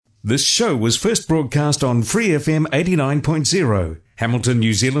This show was first broadcast on Free FM 89.0, Hamilton,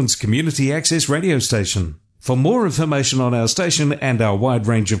 New Zealand's community access radio station. For more information on our station and our wide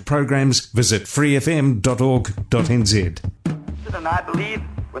range of programs, visit freefm.org.nz. And I believe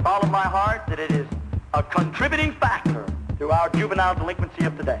with all of my heart that it is a contributing factor to our juvenile delinquency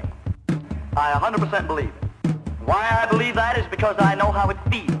of today. I 100% believe it. Why I believe that is because I know how it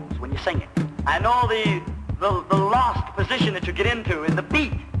feels when you sing it. I know the lost position that you get into in the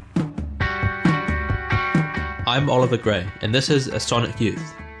beat. I'm Oliver Gray, and this is A Sonic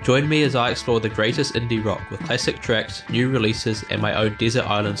Youth. Join me as I explore the greatest indie rock with classic tracks, new releases, and my own desert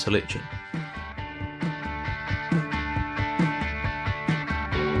island selection.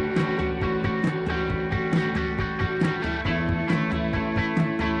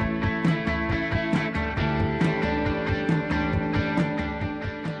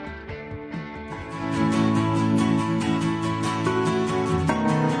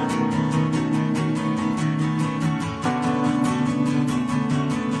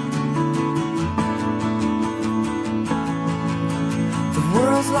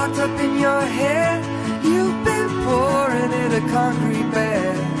 Locked up in your head, you've been pouring in a concrete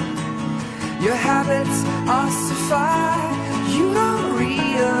bed. Your habits ossify, you don't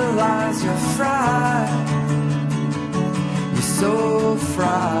realize you're fried. You're so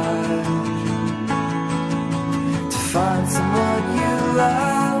fried. To find someone you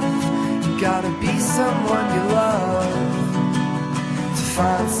love, you gotta be someone you love. To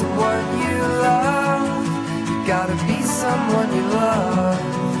find someone you love, you gotta be someone you love.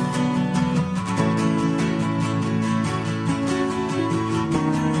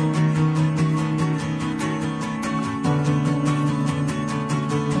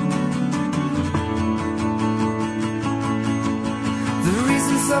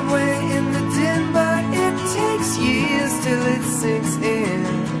 Somewhere in the din, but it takes years till it sinks in.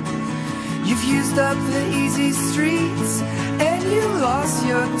 You've used up the easy streets, and you lost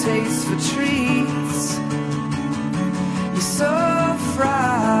your taste for treats. You're so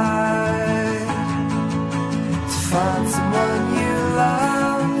fried. To find someone you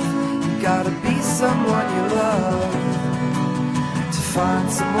love, you gotta be someone you love. To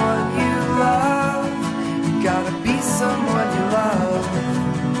find someone you love, you gotta be someone you love.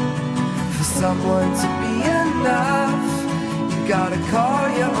 Someone to be enough, you gotta call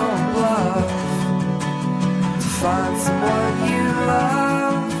your own bluff. To find someone you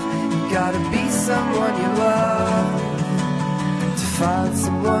love, you gotta be someone you love. To find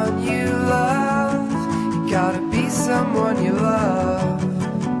someone you love, you gotta be someone you love.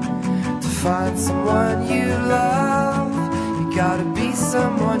 To find someone you love, you gotta be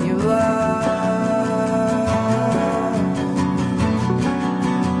someone you love.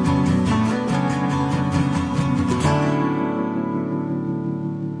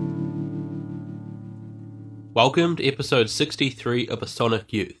 Welcome to episode 63 of A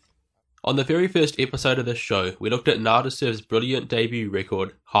Sonic Youth. On the very first episode of this show, we looked at Nardisev's brilliant debut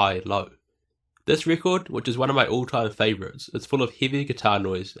record, High Low. This record, which is one of my all-time favourites, is full of heavy guitar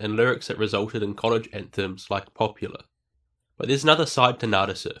noise and lyrics that resulted in college anthems like Popular. But there's another side to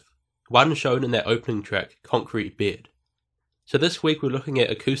Nardisev, one shown in their opening track, Concrete Bed. So this week we're looking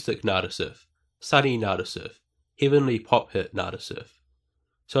at acoustic Nardisev, sunny Nardisev, heavenly pop hit Nardisev.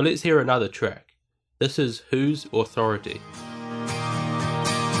 So let's hear another track. This is Whose Authority?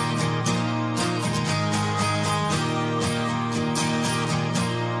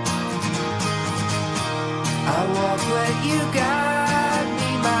 I won't let you guide me,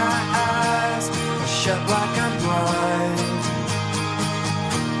 my eyes are shut like I'm blind.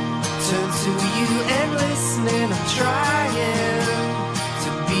 Turn to you and listening, I'm trying to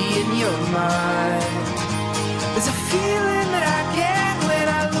be in your mind. There's a feeling that I get when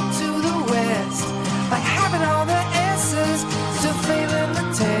I look to the west, like having all the answers, still failing the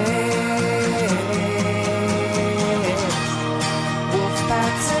test. Wolf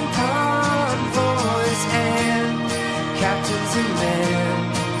packs and convoys and captains and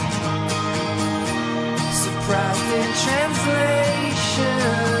men, surprised in translation,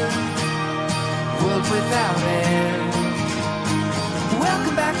 world without end.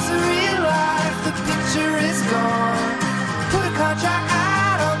 Welcome back to real life, the picture is gone. Put a contract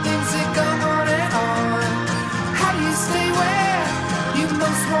out on things that go on and on. How do you stay where you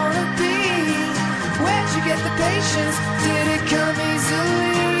most want to be? Where'd you get the patience? Did it come easily?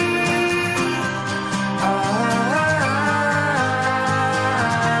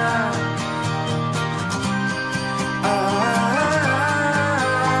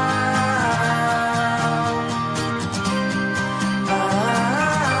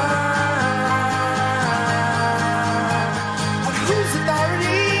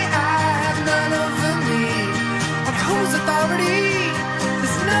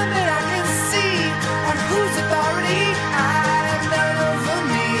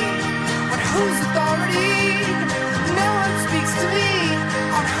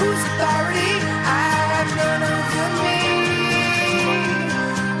 whose authority I have none over me.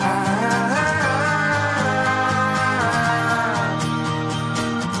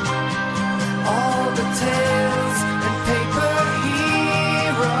 All the tales and paper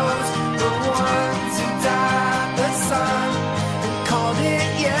heroes, the ones who died the sun and called it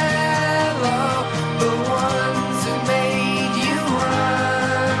yellow, the ones who made you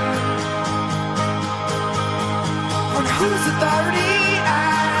run. On whose authority I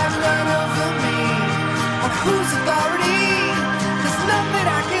have none over me. On whose authority there's none that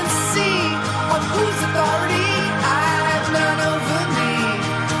I can see. On whose authority I have none over me.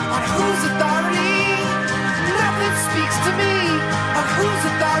 On whose authority nothing speaks to me. On whose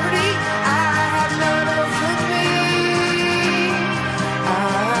authority I have none over me.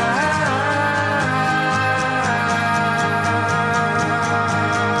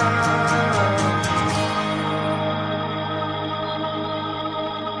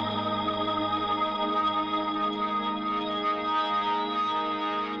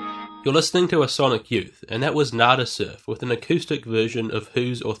 You're listening to A Sonic Youth, and that was Nada Surf with an acoustic version of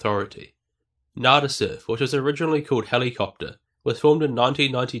Whose Authority. Nada Surf, which was originally called Helicopter, was formed in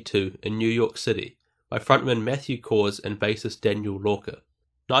 1992 in New York City by frontman Matthew Kors and bassist Daniel Lorca.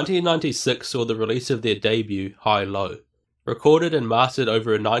 1996 saw the release of their debut, High Low. Recorded and mastered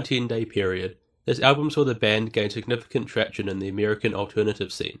over a 19-day period, this album saw the band gain significant traction in the American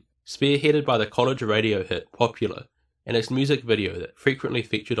alternative scene, spearheaded by the college radio hit Popular, and its music video that frequently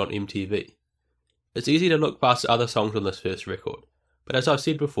featured on MTV. It's easy to look past other songs on this first record, but as I've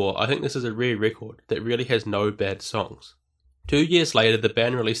said before, I think this is a rare record that really has no bad songs. 2 years later, the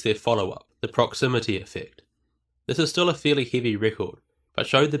band released their follow-up, The Proximity Effect. This is still a fairly heavy record, but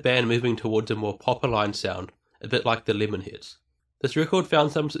showed the band moving towards a more pop-aligned sound, a bit like the Lemonheads. This record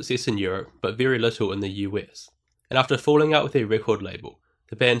found some success in Europe, but very little in the US, and after falling out with their record label,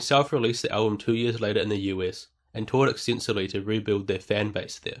 the band self-released the album 2 years later in the US, and toured extensively to rebuild their fan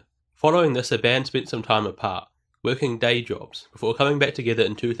base there. Following this, the band spent some time apart, working day jobs, before coming back together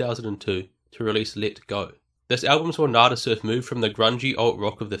in 2002 to release Let Go. This album saw Nada Surf move from the grungy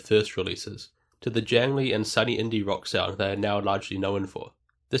alt-rock of their first releases, to the jangly and sunny indie rock sound they are now largely known for.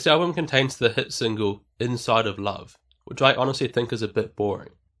 This album contains the hit single Inside of Love, which I honestly think is a bit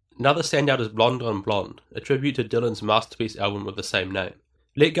boring. Another standout is Blonde on Blonde, a tribute to Dylan's masterpiece album of the same name.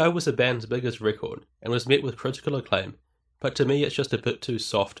 Let Go was the band's biggest record, and was met with critical acclaim, but to me it's just a bit too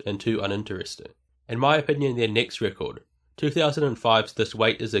soft and too uninteresting. In my opinion, their next record, 2005's This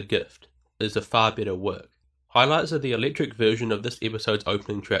Weight Is a Gift, is a far better work. Highlights are the electric version of this episode's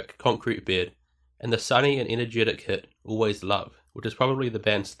opening track, Concrete Bed, and the sunny and energetic hit, Always Love, which is probably the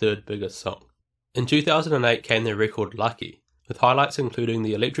band's third biggest song. In 2008 came their record Lucky, with highlights including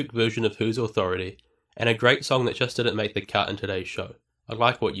the electric version of Whose Authority, and a great song that just didn't make the cut in today's show, I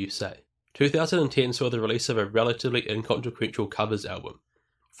Like What You Say. 2010 saw the release of a relatively inconsequential covers album.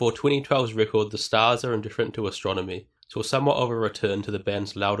 For 2012's record The Stars Are Indifferent to Astronomy saw somewhat of a return to the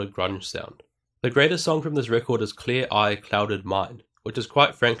band's louder grunge sound. The greatest song from this record is Clear Eye, Clouded Mind, which is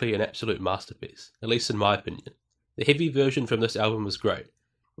quite frankly an absolute masterpiece, at least in my opinion. The heavy version from this album is great,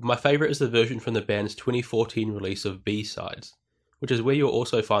 but my favourite is the version from the band's 2014 release of B-Sides, which is where you'll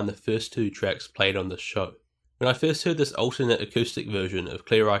also find the first two tracks played on this show. When I first heard this alternate acoustic version of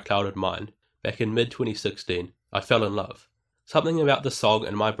Clear Eye Clouded Mind, back in mid-2016, I fell in love. Something about the song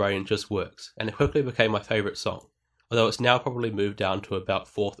in my brain just works, and it quickly became my favourite song, although it's now probably moved down to about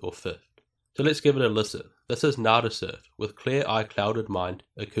 4th or 5th. So let's give it a listen. This is Nada Surf with Clear Eye Clouded Mind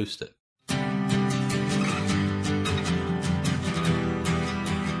Acoustic.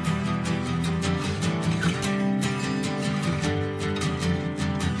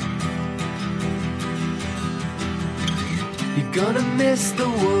 You're gonna miss the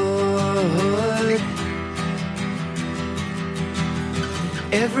wood.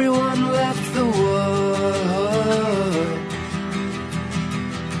 Everyone left the wood.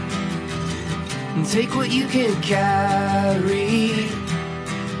 And take what you can carry.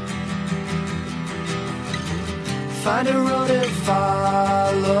 Find a road and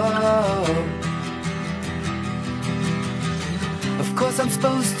follow. Of course I'm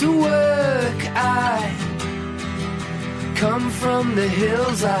supposed to work. I come from the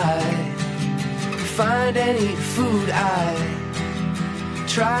hills, I find any food I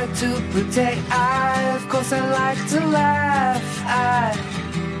try to protect. Of course I like to laugh, I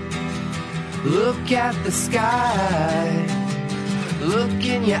look at the sky, look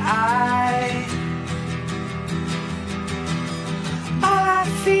in your eye. All I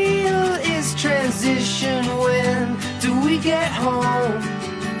feel is transition. When do we get home?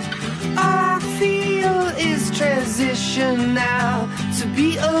 All I feel is transition now, to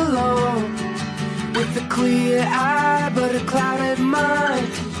be alone. clear eye but a clouded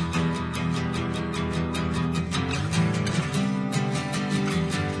mind.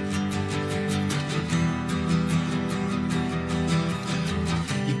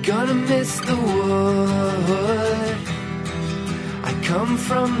 You're gonna miss the wood. I come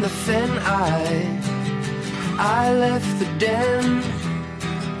from the fen, I left the den.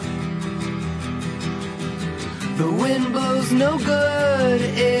 The wind blows no good,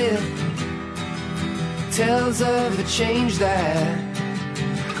 it tells of a change that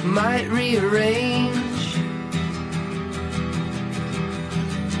might rearrange.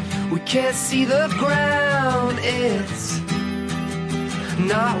 We can't see the ground, it's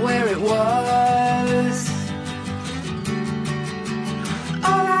not where it was.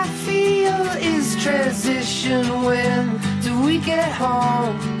 All I feel is transition. When do we get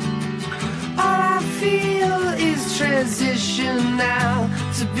home? All I feel is transition now,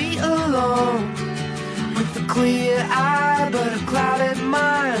 to be alone with a clear eye but a clouded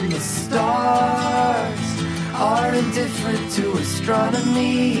mind. The stars are indifferent to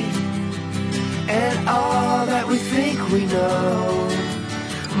astronomy and all that we think we know.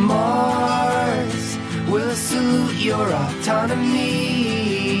 Mars will salute your autonomy,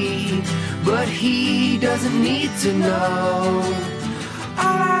 but he doesn't need to know.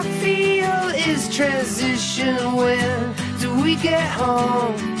 All I feel is transition. When do we get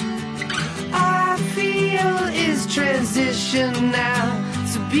home? All I feel is transition now,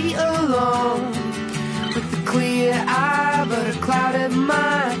 to be alone with a clear eye but a clouded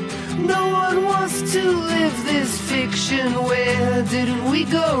mind. No one wants to live this fiction. Where didn't we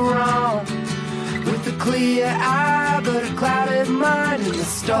go wrong? With a clear eye but a clouded mind. And the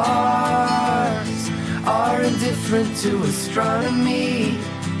stars are indifferent to astronomy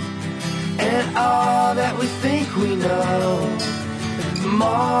and all that we think we know.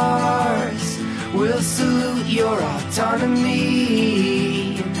 Mars will salute your autonomy,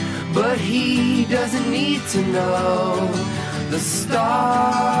 but he doesn't need to know. The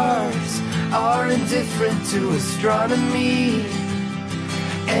stars are indifferent to astronomy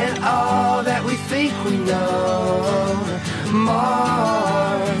and all that we think we know.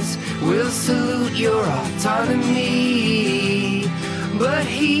 Mars will salute your autonomy, but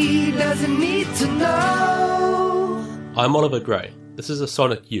he doesn't need to know. I'm Oliver Gray. This is a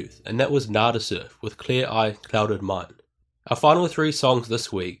Sonic Youth, and that was Nada Surf with Clear Eye, Clouded Mind. Our final 3 songs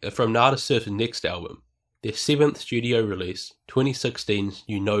this week are from Nada Surf's next album, their 7th studio release, 2016's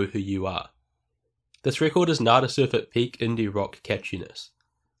You Know Who You Are. This record is Nada Surf at peak indie rock catchiness.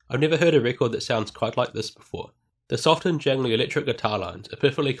 I've never heard a record that sounds quite like this before. The soft and jangly electric guitar lines are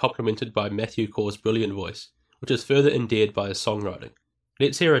perfectly complemented by Matthew Corr's brilliant voice, which is further endeared by his songwriting.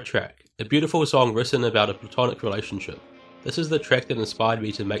 Let's hear a track, a beautiful song written about a platonic relationship. This is the track that inspired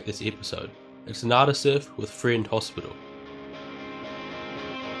me to make this episode. It's Nada Surf with Friend Hospital.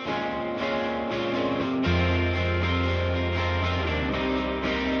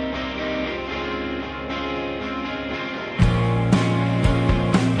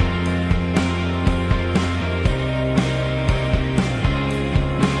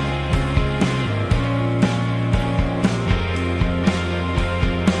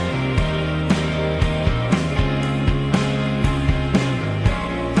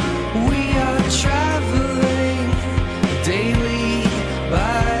 We are traveling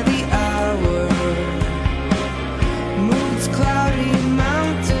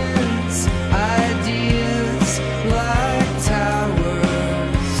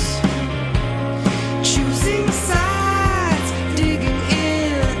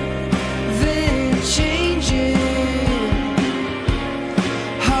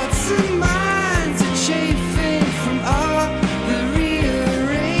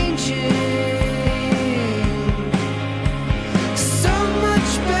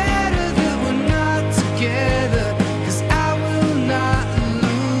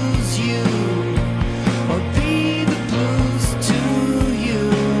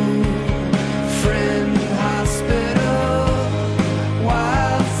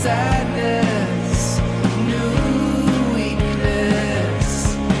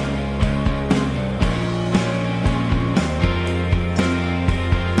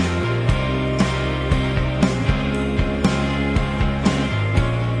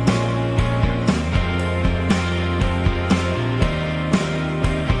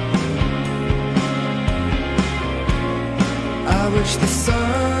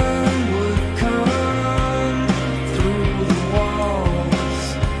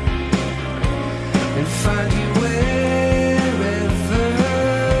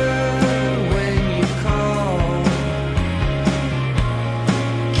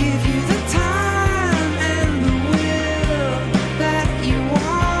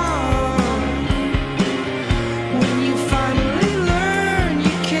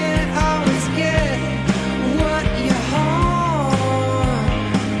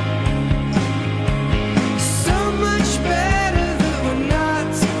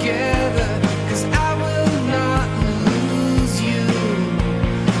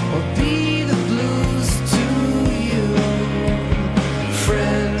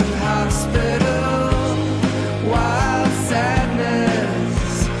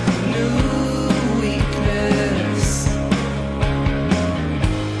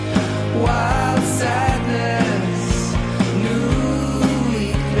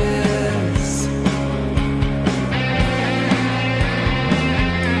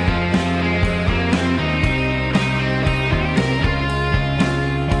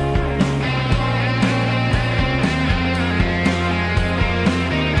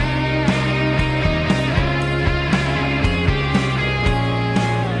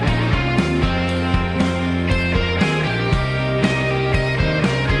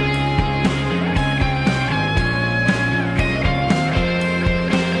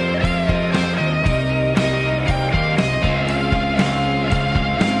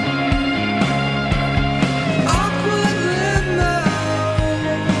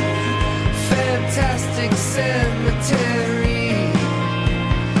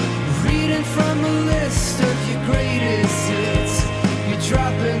greatest hits. You're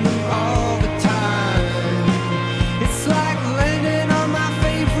dropping them all the time. It's like landing on my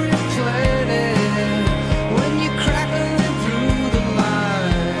favorite planet when you're crackling through the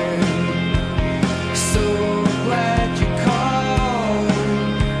line. So glad you called.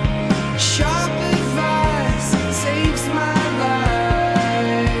 Sharp advice saves my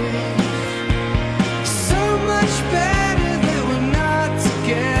life. So much better that we're not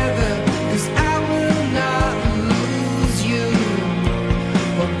together, 'cause I will not lose you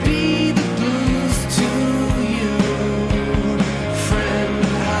or be the blues to you. Friend,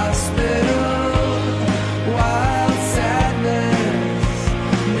 hospital, wild sadness,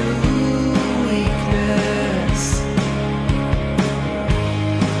 new weakness.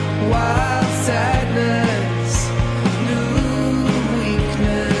 Wild sadness, new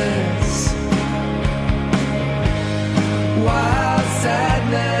weakness. Wild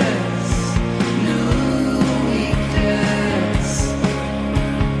sadness, new weakness.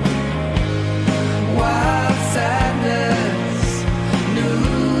 Wild sadness, new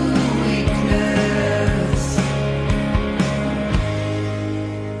weakness.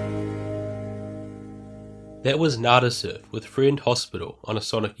 That was Nada Surf with Friend Hospital on a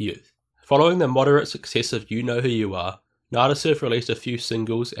Sonic Youth. Following the moderate success of You Know Who You Are, Nada Surf released a few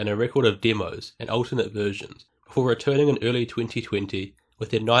singles and a record of demos and alternate versions before returning in early 2020 with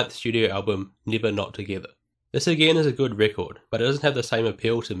their 9th studio album, Never Not Together. This again is a good record, but it doesn't have the same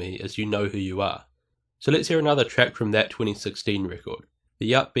appeal to me as You Know Who You Are. So let's hear another track from that 2016 record.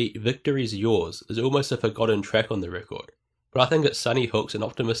 The upbeat Victory's Yours is almost a forgotten track on the record, but I think its sunny hooks and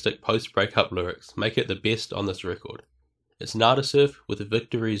optimistic post-breakup lyrics make it the best on this record. It's Nada Surf with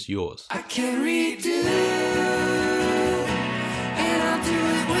Victory's Yours. I can redo, and I'll do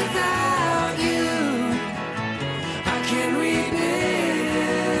it without you. I can rebuild,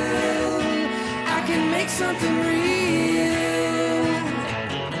 I can make something real.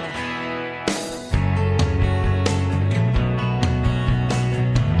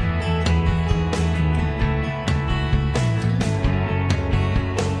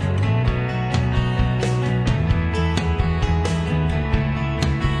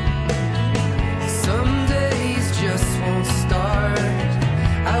 Some days just won't start.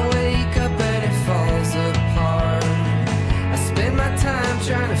 I wake up and it falls apart. I spend my time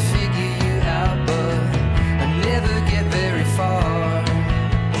trying to figure you out, but I never get very far.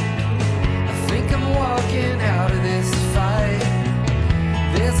 I think I'm walking out of this fight.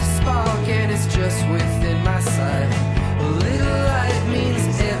 There's a spark and it's just within my sight. A little light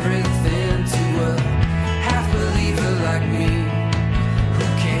means everything to a half believer like me, who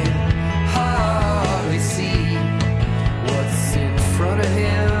can hardly see what's in front of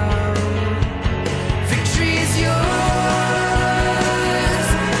him. Victory is yours.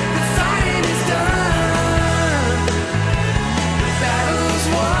 The fighting is done. The battle's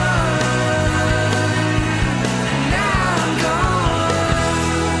won. Now I'm gone.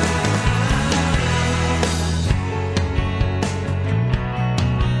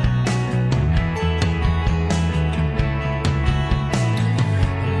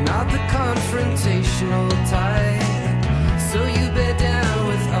 Not the confrontational type, so you bear down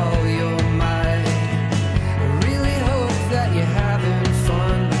with all your might. I really hope that you're having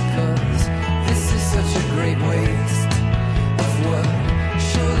fun, because this is such a great waste of what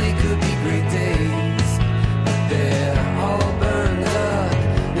surely could be great days. But they're all burned up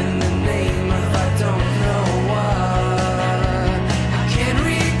in the name of I don't know what. I can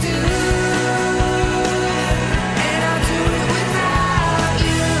redo, and I'll do it without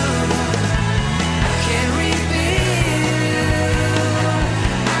you. I can rebuild,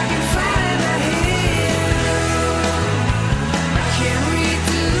 I can find that hill. I can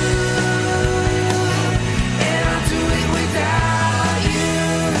redo, and I'll do it without you.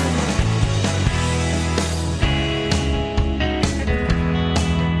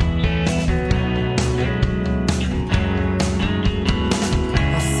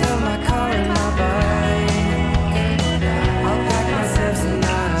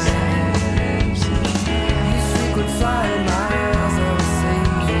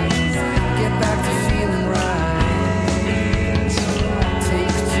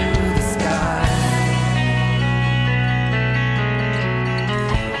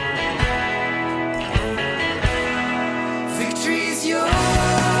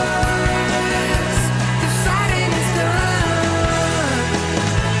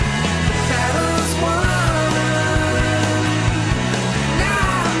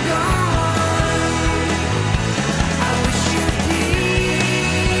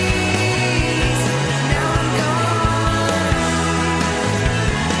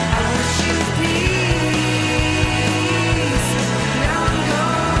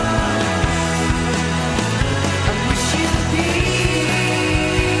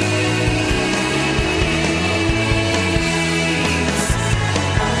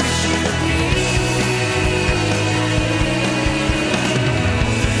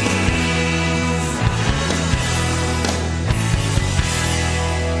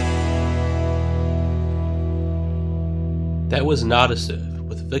 That was Nada Surf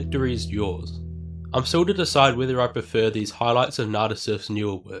with Victory's Yours. I'm still to decide whether I prefer these highlights of Nada Surf's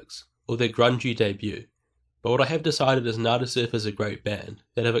newer works or their grungy debut, but what I have decided is Nada Surf is a great band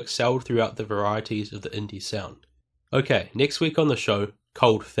that have excelled throughout the varieties of the indie sound. Okay, next week on the show,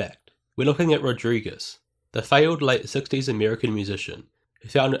 Cold Fact. We're looking at Rodriguez, the failed late 60s American musician who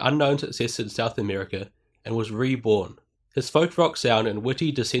found an unknown success in South America and was reborn. His folk rock sound and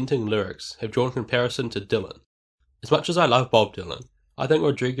witty dissenting lyrics have drawn comparison to Dylan. As much as I love Bob Dylan, I think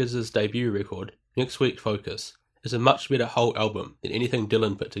Rodriguez's debut record, Next Week Focus, is a much better whole album than anything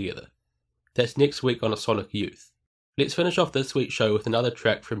Dylan put together. That's next week on A Sonic Youth. Let's finish off this week's show with another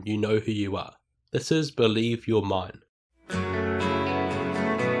track from You Know Who You Are. This is Believe You're Mine.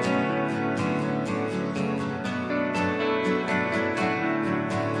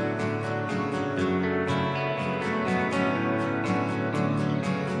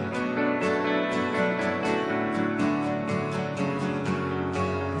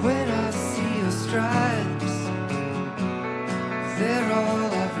 When I see your stripes, they're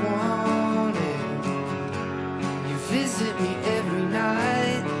all I've wanted. You visit me every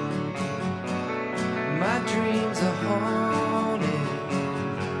night. My dreams are haunted.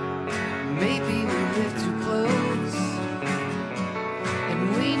 Maybe we live too close, and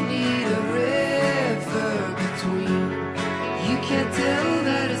we need a river between. You can't tell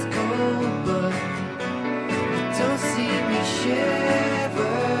that it's cold, but you don't see me shiver.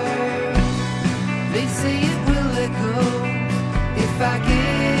 They say it will let go if I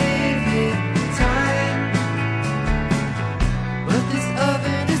give it time. But this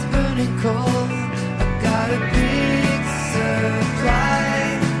oven is burning cold. I've got a big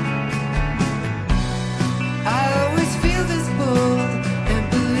supply. I always feel this pull and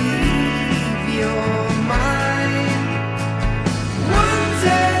believe you're mine. One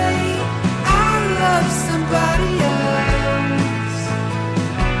day I'll love somebody else.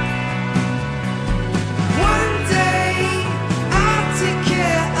 One day I'll take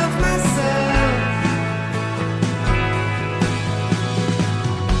care of myself.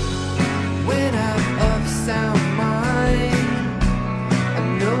 When I'm of sound mind, I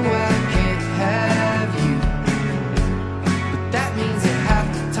know I can't have you, but that means that half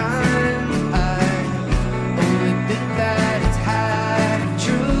the time I only think that it's half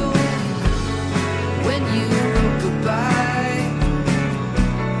true. When you wrote goodbye,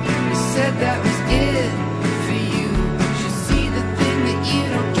 you said that was it for you. Should see the thing that you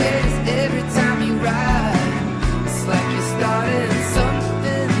don't get is every time you ride, it's like you're starting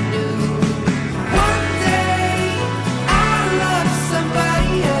something new. One day I'll love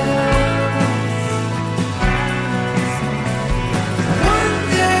somebody else. One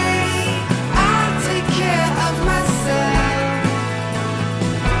day I'll take care of myself.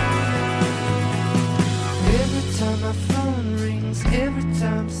 Every time my phone rings, every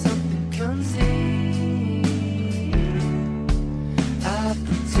time something comes in, I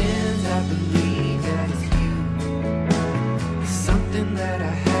pretend I believe that it's you. It's something that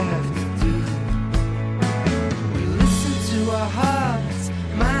I have to do. We listen to our hearts,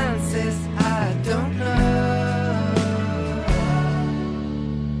 mine says I don't know.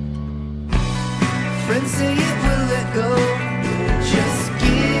 Friends say it will let go, just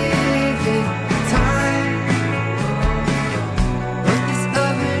give it time. But this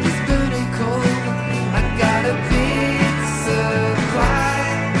oven is burning cold.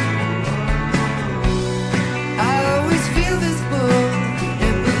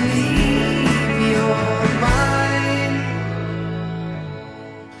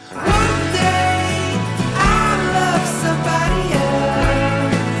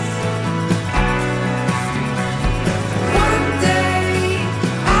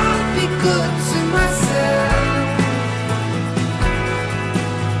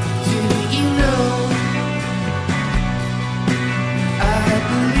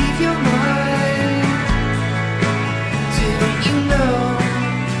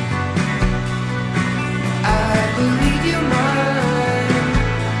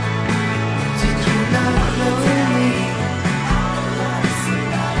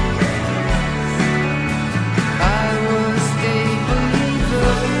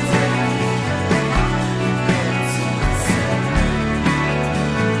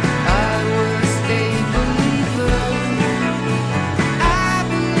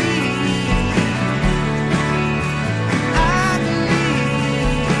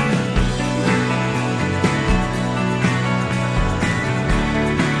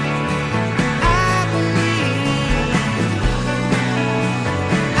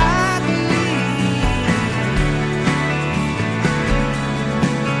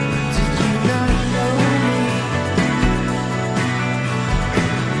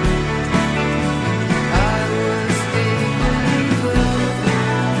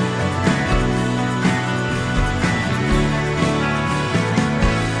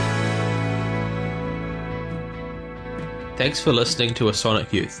 Thanks for listening to A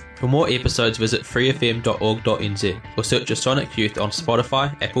Sonic Youth. For more episodes, visit freefm.org.nz or search A Sonic Youth on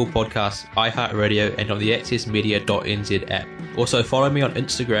Spotify, Apple Podcasts, iHeartRadio and on the accessmedia.nz app. Also follow me on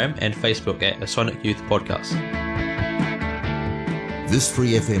Instagram and Facebook at A Sonic Youth Podcast. This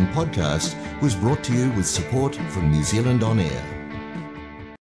Free FM podcast was brought to you with support from New Zealand On Air.